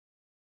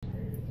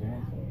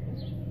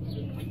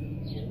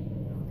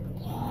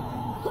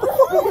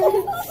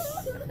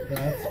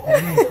That's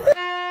funny.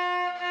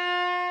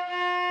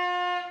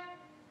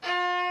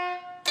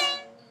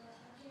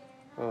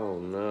 Oh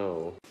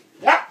no.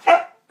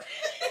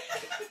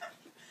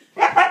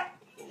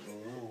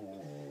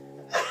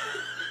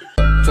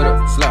 To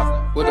the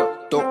slap with a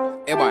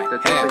dope in my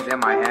hand. In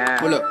my hand.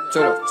 Pull up to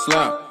the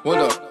slap with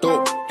a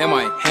dope in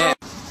my hand.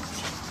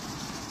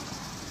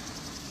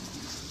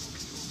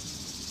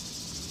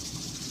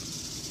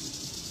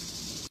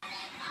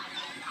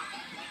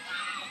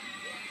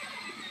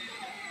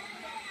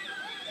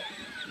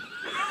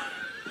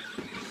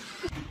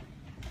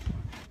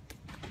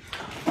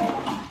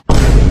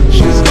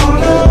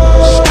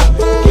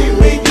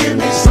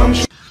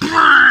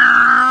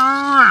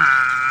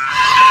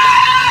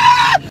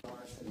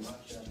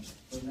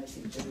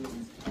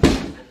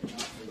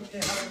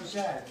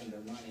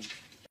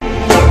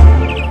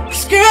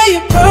 Girl,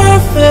 you're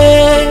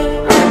perfect.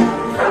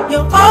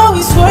 You're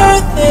always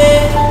worth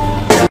it.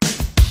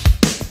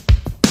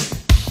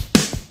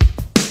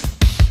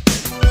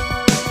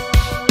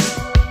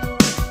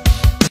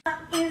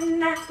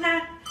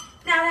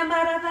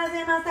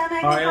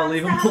 Alright, I'll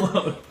leave him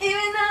alone.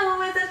 Even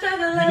though it's a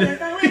struggle,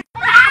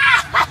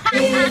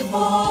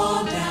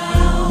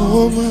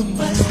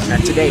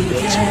 Not today,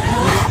 bitch.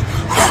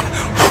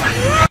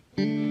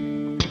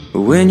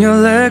 When your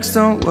legs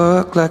don't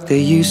work like they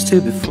used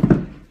to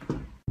before.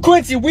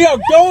 Quincy, we are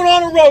going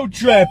on a road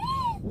trip!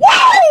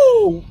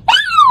 Woo!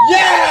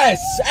 Yes!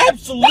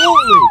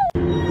 Absolutely!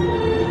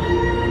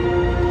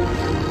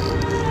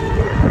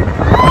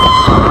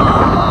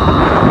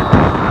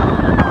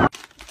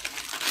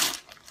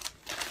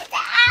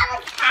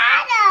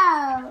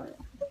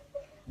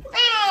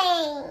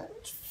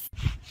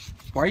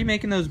 Why are you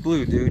making those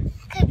blue, dude?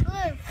 Because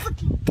we're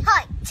fucking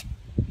tight.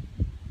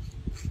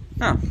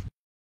 Oh.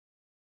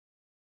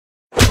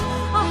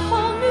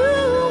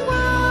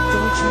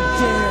 Don't you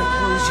dare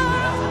close your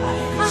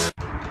eyes.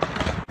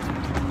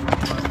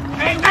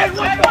 Hey,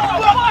 what the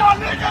fuck,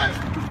 nigga?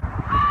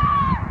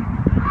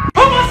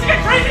 Who wants to get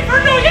crazy for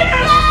New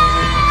Year's?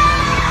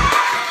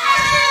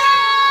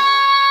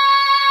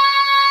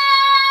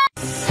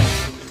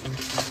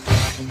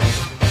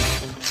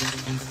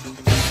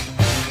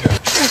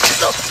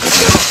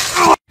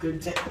 Good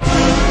day.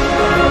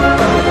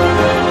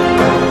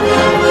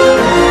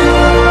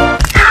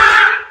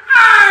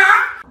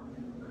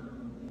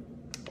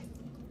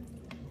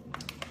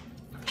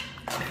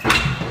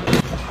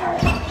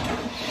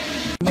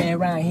 Man,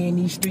 around here in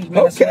these streets,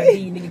 man,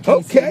 Okay,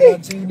 okay,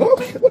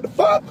 okay, what the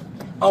fuck?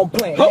 I'm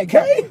playing.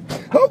 Okay,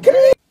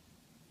 okay.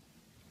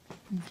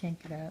 You can't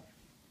get up.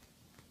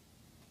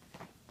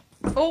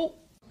 Oh!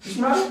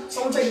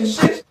 Someone taking a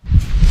shit?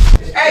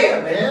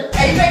 Hey, man.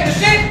 Hey, you taking a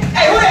shit?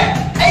 Hey, who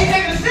that? Hey, you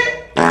taking a shit?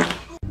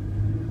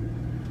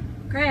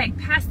 Greg,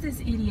 pass this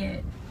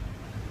idiot.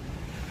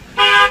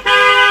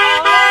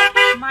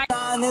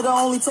 It'll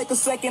only take a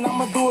second,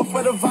 I'ma do it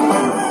for the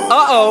vibe.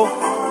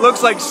 Uh-oh.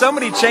 Looks like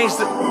somebody changed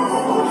the...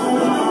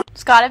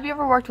 Scott, have you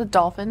ever worked with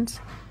dolphins?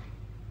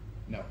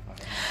 No, I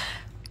haven't.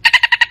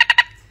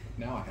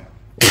 Now I have.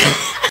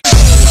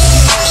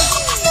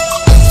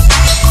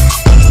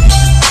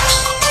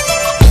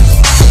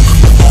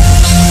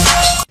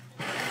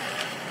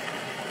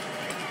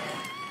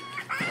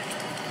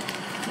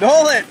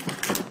 Nolan!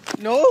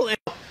 Nolan!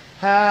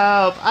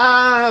 Help!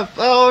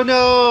 Oh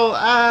no!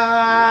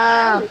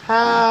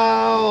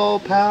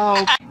 Help!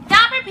 Help!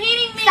 Stop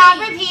repeating me. Stop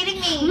repeating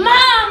me.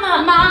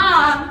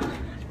 Mom!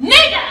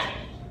 Nigga!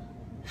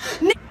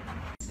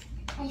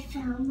 I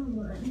found the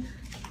one.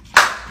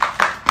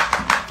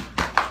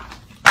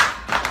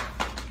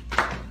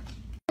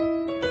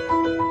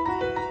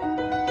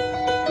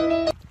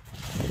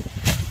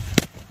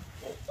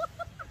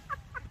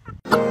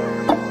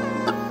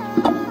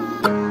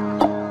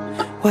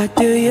 What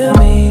do you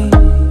mean?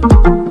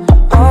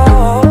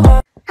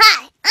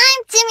 Hi,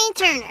 I'm Timmy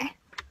Turner.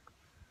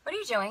 What are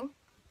you doing?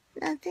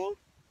 Nothing.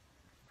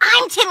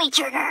 I'm Timmy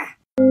Turner.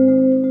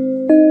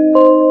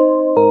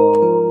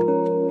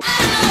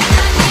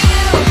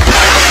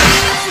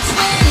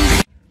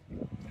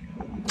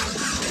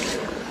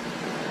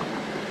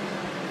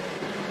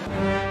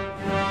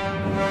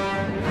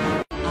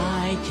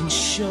 I can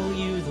show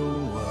you the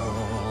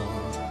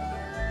world,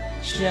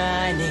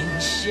 shining,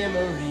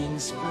 shimmering,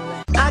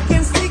 spread. I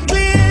can see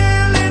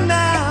clearly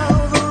now.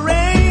 The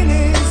rain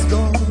is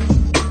gone.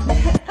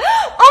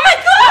 Oh my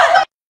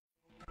god!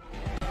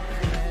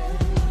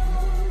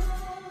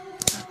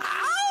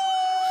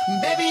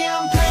 Baby,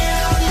 I'm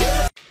playing on you.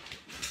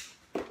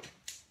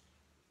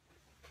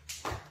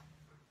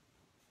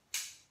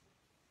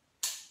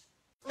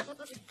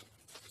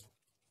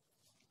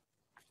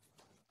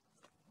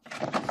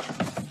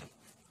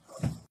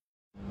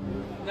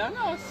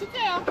 No, sit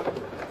down.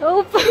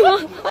 Oh.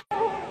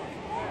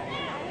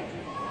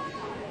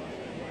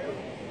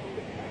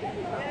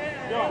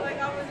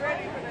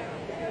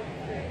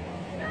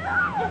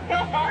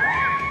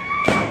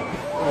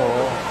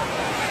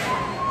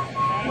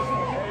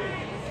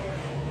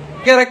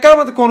 Gerek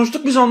kalmadı,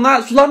 konuştuk biz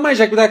onunla,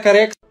 sulanmayacak bir daha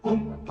karaya.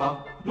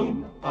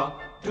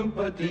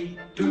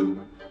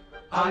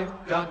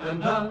 I've got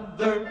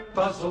another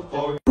puzzle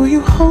for you. Will you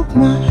hold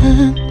my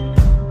hand?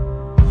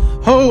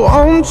 Oh,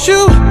 won't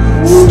you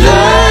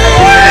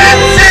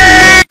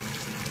stay?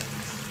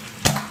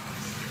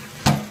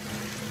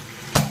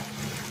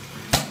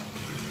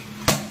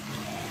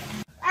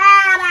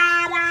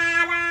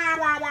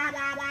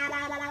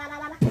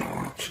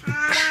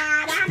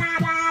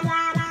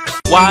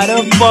 Why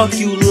the fuck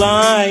you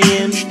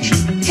lying?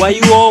 Why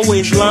you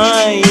always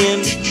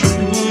lying?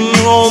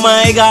 Oh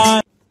my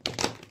god.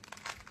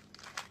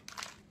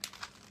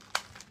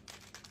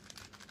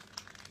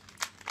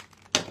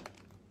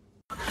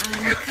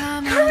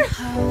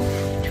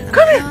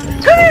 Come here!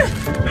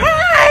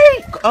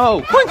 Hi!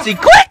 Oh, Quincy,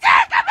 quick!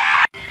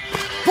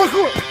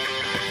 Parkour!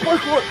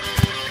 Parkour!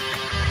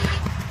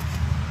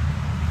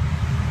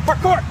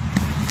 Parkour!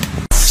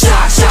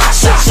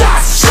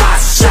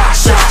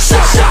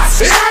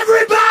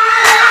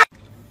 Everybody!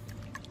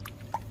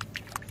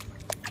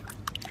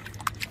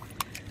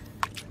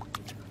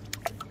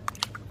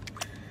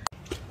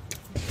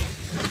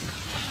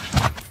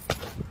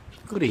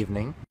 Good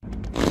evening.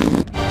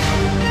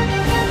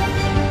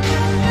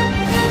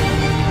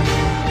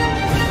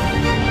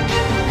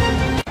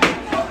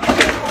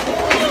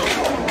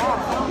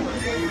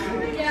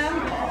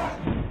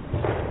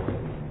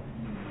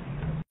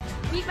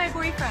 Meet my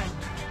boyfriend.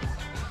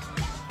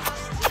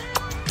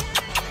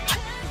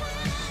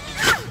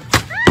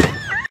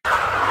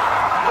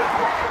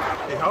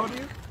 Hey, how old are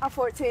you? I'm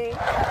 14.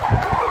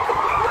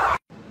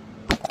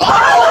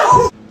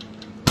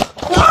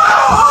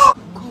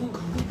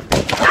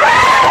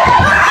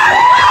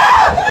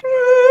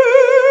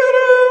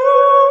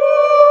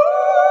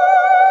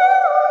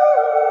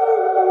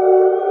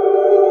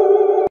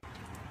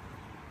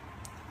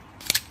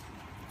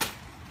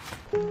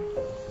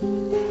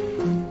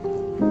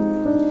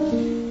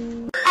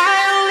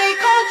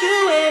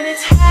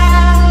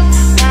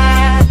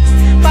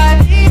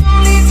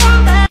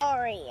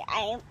 Sorry.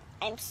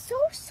 I'm so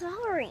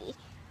sorry.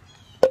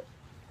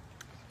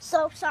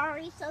 So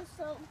sorry. So.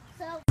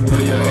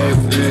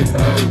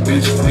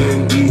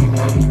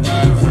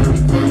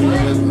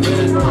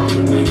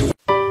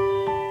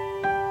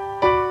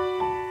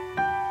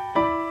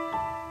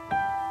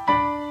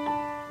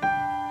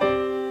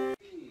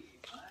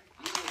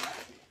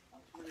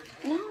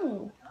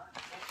 No.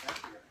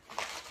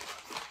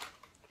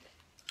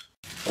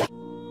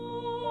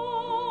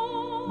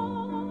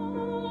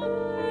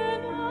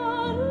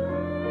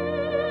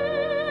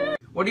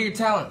 What are your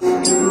talents?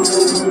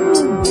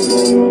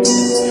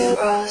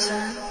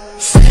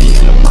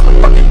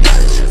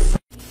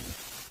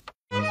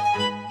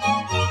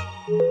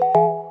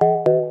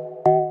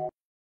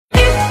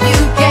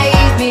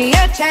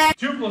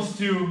 Two plus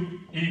 2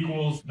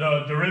 equals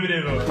the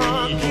derivative of b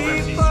equals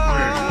mc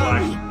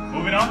squared.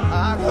 Moving on.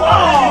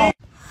 Whoa!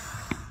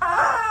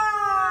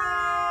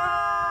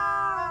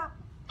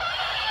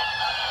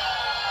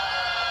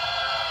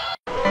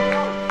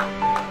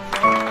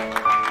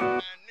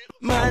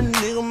 My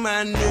nigga,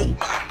 my nigga.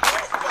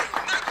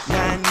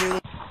 My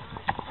nigga.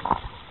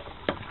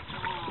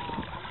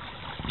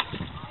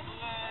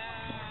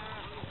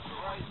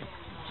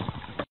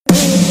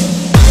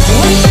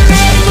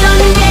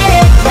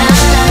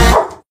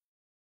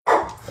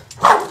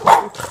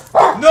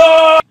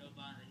 No!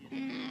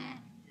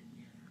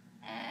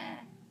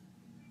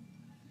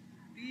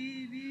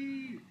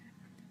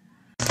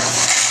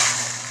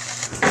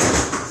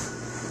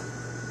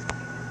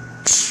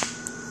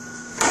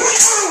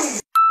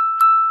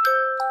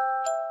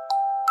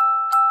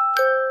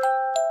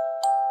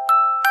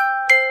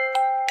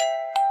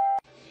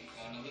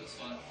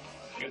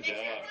 Good job.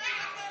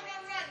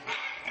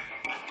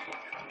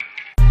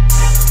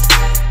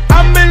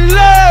 I'm in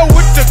love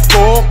with the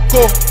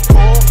coco.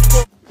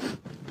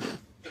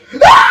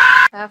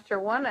 After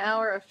 1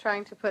 hour of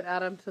trying to put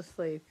Adam to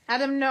sleep.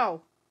 Adam,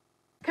 no.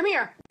 Come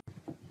here.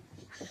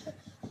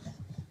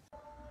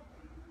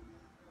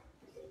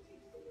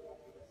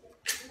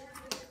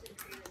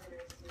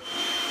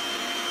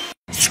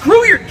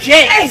 Screw your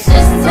J's!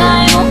 This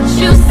time won't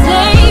you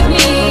save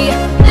me?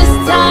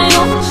 This time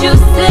won't you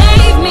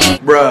save me?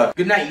 Bruh.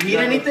 Good night. You need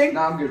anything?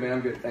 Nah, I'm good, man.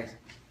 I'm good. Thanks.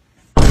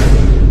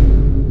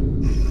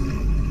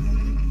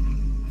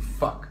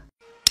 Fuck.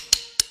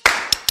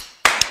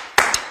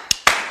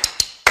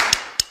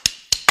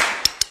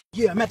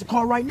 Yeah, I'm at the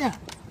car right now.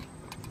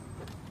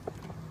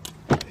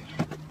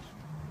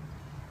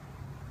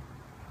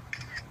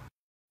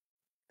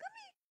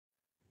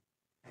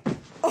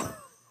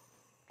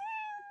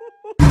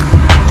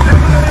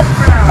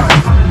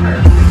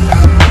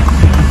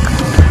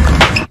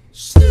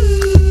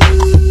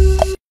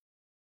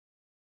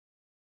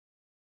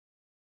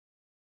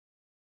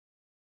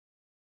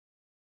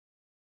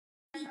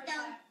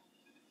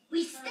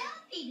 We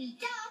stopped Baby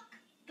Duck,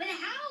 but how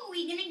are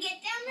we gonna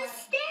get down the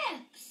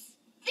steps?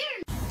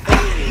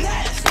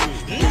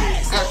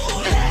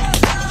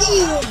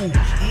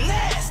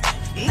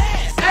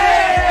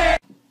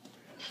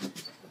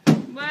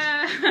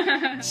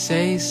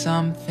 Say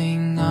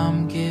something,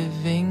 I'm giving